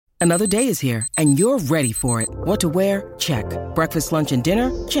Another day is here, and you're ready for it. What to wear? Check. Breakfast, lunch, and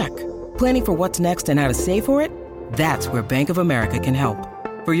dinner? Check. Planning for what's next and how to save for it? That's where Bank of America can help.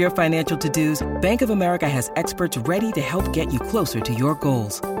 For your financial to-dos, Bank of America has experts ready to help get you closer to your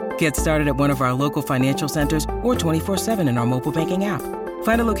goals. Get started at one of our local financial centers or 24/7 in our mobile banking app.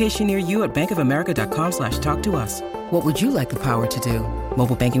 Find a location near you at bankofamerica.com/talktous. What would you like the power to do?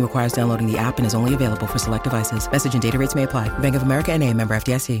 Mobile banking requires downloading the app and is only available for select devices. Message and data rates may apply. Bank of America N.A., member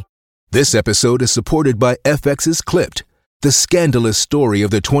FDIC. This episode is supported by FX's Clipped, the scandalous story of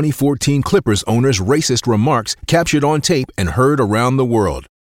the 2014 Clippers owner's racist remarks captured on tape and heard around the world.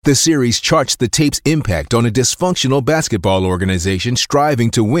 The series charts the tape's impact on a dysfunctional basketball organization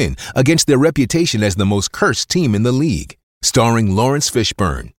striving to win against their reputation as the most cursed team in the league. Starring Lawrence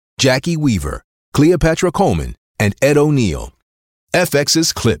Fishburne, Jackie Weaver, Cleopatra Coleman, and Ed O'Neill.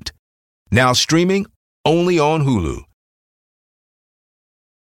 FX's Clipped. Now streaming only on Hulu.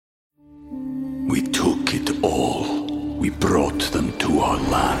 We took it all. We brought them to our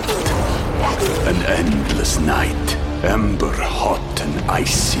land. An endless night, ember hot and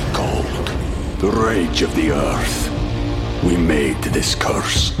icy cold. The rage of the earth. We made this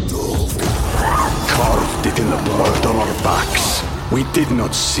curse. Carved it in the blood on our backs. We did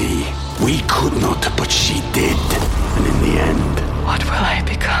not see. We could not, but she did. And in the end... What will I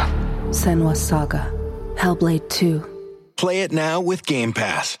become? Senua's Saga. Hellblade 2. Play it now with Game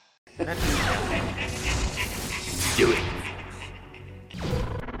Pass. Do it.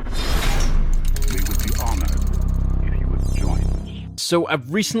 We would be honored if you would join us. So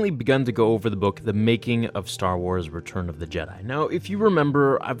I've recently begun to go over the book, The Making of Star Wars Return of the Jedi. Now, if you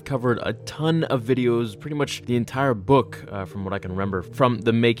remember, I've covered a ton of videos, pretty much the entire book, from what I can remember, from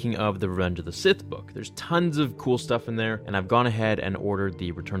the making of the Revenge of the Sith book. There's tons of cool stuff in there, and I've gone ahead and ordered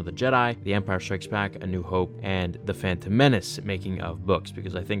the Return of the Jedi, The Empire Strikes Back, A New Hope, and The Phantom Menace making of books,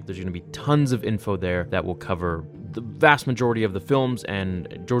 because I think there's going to be tons of info there that will cover the vast majority of the films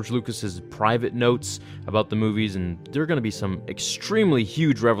and George Lucas's private notes about the movies, and there are going to be some extremely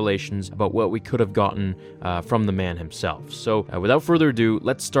huge revelations about what we could have gotten from the man himself. So without further ado,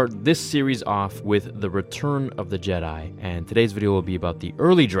 let's start this series off with The Return of the Jedi, and today's video will be about the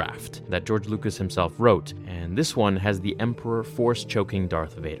early draft that George Lucas himself wrote, and this one has the Emperor force-choking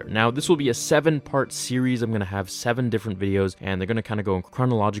Darth Vader. Now, this will be a 7-part series. I'm going to have 7 different videos, and they're going to kind of go in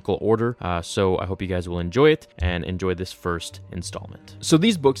chronological order, so I hope you guys will enjoy it, and enjoy this first installment. So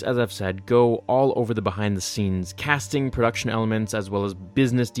these books, as I've said, go all over the behind-the-scenes casting, production elements, as well as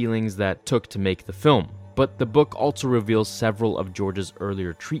business dealings that took to make the film. But the book also reveals several of George's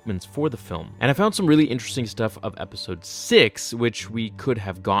earlier treatments for the film. And I found some really interesting stuff of episode 6, which we could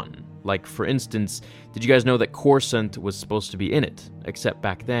have gotten. Like, for instance, did you guys know that Coruscant was supposed to be in it? Except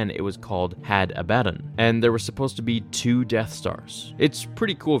back then, it was called Had Abaddon, and there were supposed to be 2 Death Stars. It's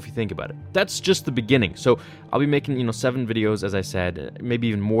pretty cool if you think about it. That's just the beginning, so I'll be making, 7 videos, as I said, maybe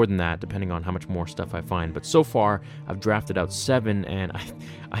even more than that, depending on how much more stuff I find. But so far, I've drafted out 7, and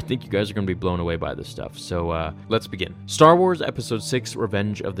I think you guys are going to be blown away by this stuff. So let's begin. Star Wars Episode 6,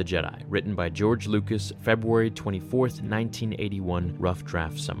 Revenge of the Jedi, written by George Lucas, February 24th, 1981, rough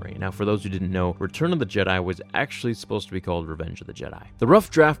draft summary. Now, for those who didn't know, Return of the Jedi was actually supposed to be called Revenge of the Jedi. The rough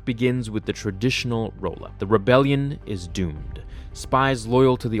draft begins with the traditional roll-up. The rebellion is doomed. Spies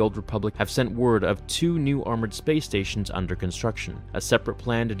loyal to the Old Republic have sent word of 2 new armored space stations under construction. A separate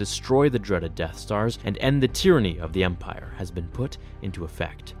plan to destroy the dreaded Death Stars and end the tyranny of the Empire has been put into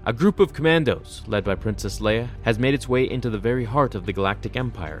effect. A group of commandos, led by Princess Leia, has made its way into the very heart of the Galactic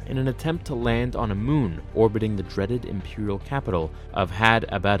Empire in an attempt to land on a moon orbiting the dreaded Imperial capital of Had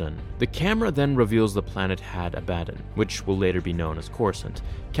Abaddon. The camera then reveals the planet Had Abaddon, which will later be known as Coruscant,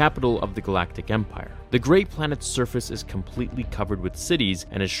 capital of the Galactic Empire. The gray planet's surface is completely covered with cities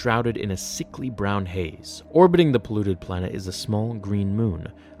and is shrouded in a sickly brown haze. Orbiting the polluted planet is a small green moon,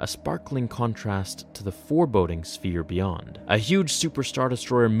 a sparkling contrast to the foreboding sphere beyond. A huge super star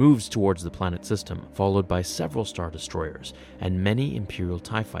destroyer moves towards the planet system, followed by several star destroyers and many Imperial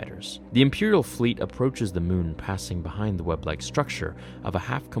TIE fighters. The Imperial fleet approaches the moon, passing behind the web-like structure of a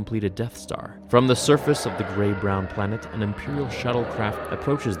half-completed Death Star. From the surface of the gray-brown planet, an Imperial shuttlecraft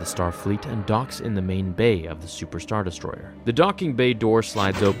approaches the star fleet and docks in the main bay of the super star destroyer. The docking bay door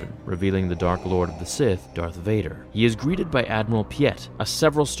slides open, revealing the Dark Lord of the Sith, Darth Vader. He is greeted by Admiral Piet, a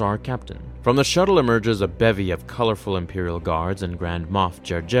several-star captain. From the shuttle emerges a bevy of colorful Imperial guards and Grand Moff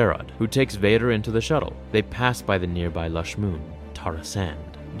Jar Jarrod, who takes Vader into the shuttle. They pass by the nearby lush moon, Tara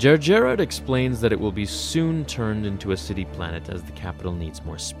Sand. Jar explains that it will be soon turned into a city planet as the capital needs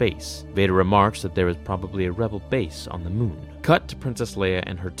more space. Vader remarks that there is probably a rebel base on the moon. Cut to Princess Leia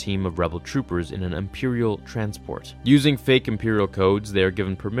and her team of rebel troopers in an Imperial transport. Using fake Imperial codes, they are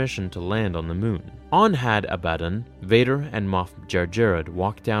given permission to land on the moon. On Had Abaddon, Vader and Moff Jar Jared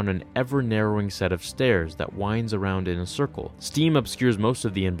walk down an ever-narrowing set of stairs that winds around in a circle. Steam obscures most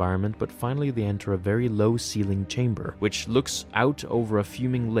of the environment, but finally they enter a very low-ceiling chamber, which looks out over a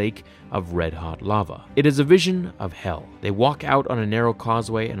fuming lake of red-hot lava. It is a vision of hell. They walk out on a narrow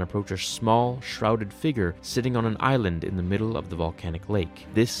causeway and approach a small, shrouded figure sitting on an island in the middle of the volcanic lake.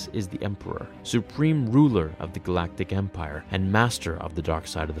 This is the Emperor, supreme ruler of the Galactic Empire and master of the dark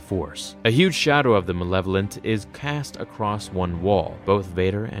side of the Force. A huge shadow of the Malevolent is cast across one wall. Both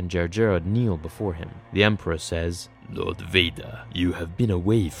Vader and Jar Jar kneel before him. The Emperor says, Lord Vader, you have been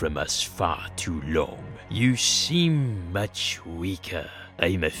away from us far too long. You seem much weaker.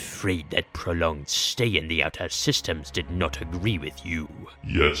 I'm afraid that prolonged stay in the outer systems did not agree with you.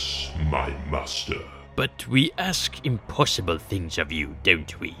 Yes, my master. But we ask impossible things of you,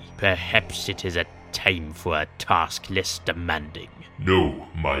 don't we? Perhaps it is a time for a task less demanding. No,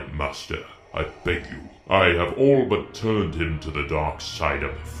 my master. I beg you. I have all but turned him to the dark side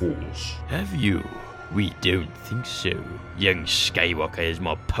of the Force. Have you? We don't think so. Young Skywalker is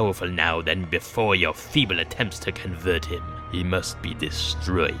more powerful now than before your feeble attempts to convert him. He must be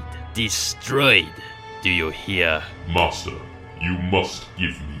destroyed. Destroyed! Do you hear? Master, you must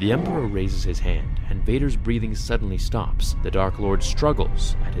give me... The Emperor raises his hand, and Vader's breathing suddenly stops. The Dark Lord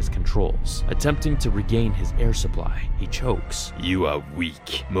struggles at his controls. Attempting to regain his air supply, he chokes. You are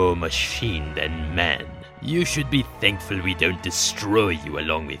weak, more machine than man. You should be thankful we don't destroy you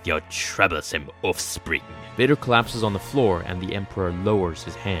along with your troublesome offspring. Vader collapses on the floor, and the Emperor lowers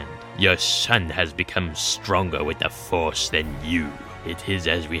his hand. Your son has become stronger with the Force than you. It is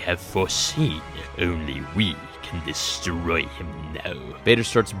as we have foreseen. Only we can destroy him now. Vader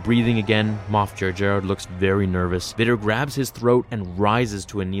starts breathing again. Moff Jar Jar looks very nervous. Vader grabs his throat and rises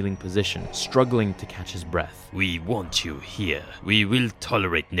to a kneeling position, struggling to catch his breath. We want you here. We will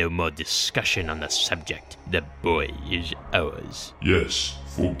tolerate no more discussion on the subject. The boy is ours. Yes,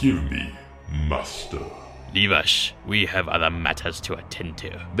 forgive me, master. Leave us. We have other matters to attend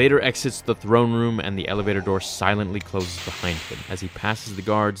to. Vader exits the throne room and the elevator door silently closes behind him. As he passes the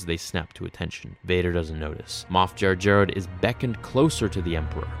guards, they snap to attention. Vader doesn't notice. Moff Jar Jar is beckoned closer to the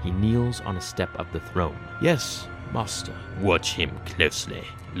Emperor. He kneels on a step of the throne. Yes, master. Watch him closely.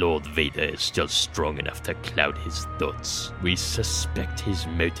 Lord Vader is still strong enough to cloud his thoughts. We suspect his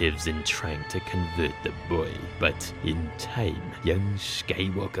motives in trying to convert the boy, but in time, young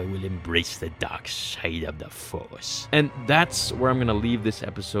Skywalker will embrace the dark side of the Force. And that's where I'm going to leave this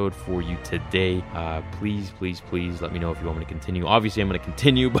episode for you today. Please let me know if you want me to continue. Obviously, I'm going to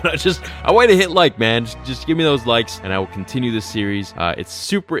continue, but I want you to hit like, man. Just give me those likes, and I will continue this series. It's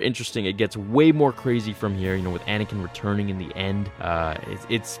super interesting. It gets way more crazy from here, with Anakin returning in the end.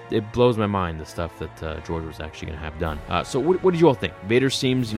 It blows my mind, the stuff that George was actually going to have done. So what did you all think? Vader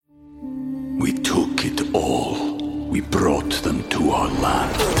seems... We took it all. We brought them to our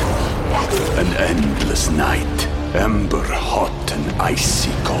land. An endless night, ember hot and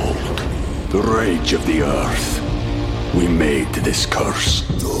icy cold. The rage of the earth. We made this curse.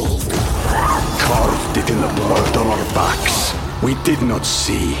 Carved it in the blood on our backs. We did not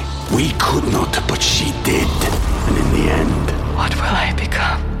see. We could not, but she did. And in the end... What will I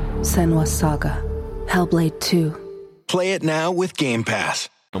become? Senwa Saga. Hellblade 2. Play it now with Game Pass.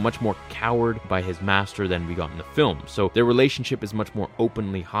 Much more cowed by his master than we got in the film, so their relationship is much more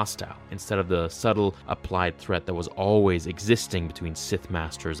openly hostile, instead of the subtle, applied threat that was always existing between Sith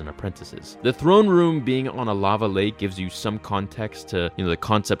masters and apprentices. The throne room being on a lava lake gives you some context to, the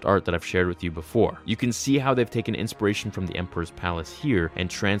concept art that I've shared with you before. You can see how they've taken inspiration from the Emperor's palace here and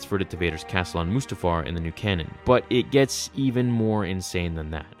transferred it to Vader's castle on Mustafar in the new canon, but it gets even more insane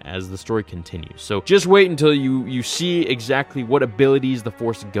than that as the story continues. So just wait until you see exactly what abilities the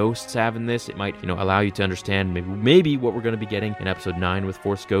Force ghosts have in this. It might, allow you to understand maybe what we're going to be getting in episode 9 with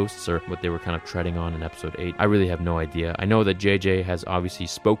Force ghosts, or what they were kind of treading on in episode 8. I really have no idea. I know that JJ has obviously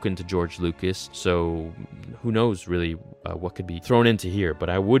spoken to George Lucas, so who knows really what could be thrown into here, but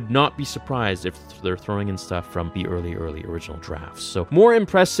I would not be surprised if they're throwing in stuff from the early original drafts. So more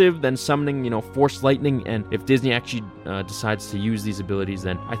impressive than summoning, Force lightning, and if Disney actually decides to use these abilities,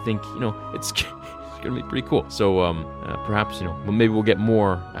 then I think, it's going to be pretty cool. So perhaps, maybe we'll get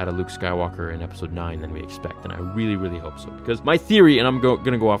more out of Luke Skywalker in episode 9 than we expect, and I really, really hope so. Because my theory, and I'm going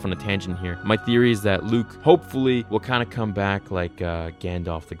to go off on a tangent here, my theory is that Luke hopefully will kind of come back like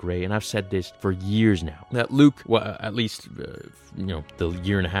Gandalf the Grey, and I've said this for years now, that Luke, well, at least, the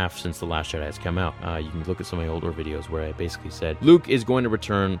year and a half since The Last Jedi has come out, you can look at some of my older videos where I basically said Luke is going to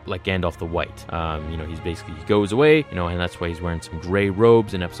return like Gandalf the White. He goes away, and that's why he's wearing some gray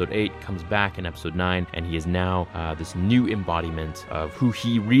robes in episode 8, comes back in episode 9, and he is now this new embodiment of who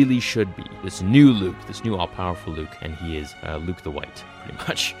he really should be. This new Luke, this new all-powerful Luke, and he is Luke the White, pretty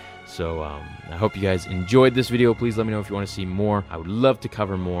much. So I hope you guys enjoyed this video. Please let me know if you want to see more. I would love to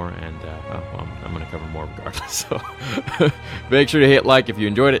cover more, and I'm going to cover more regardless. So make sure to hit like if you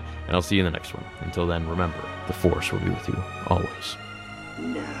enjoyed it, and I'll see you in the next one. Until then, remember, the Force will be with you always.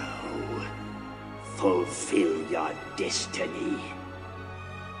 Now, fulfill your destiny.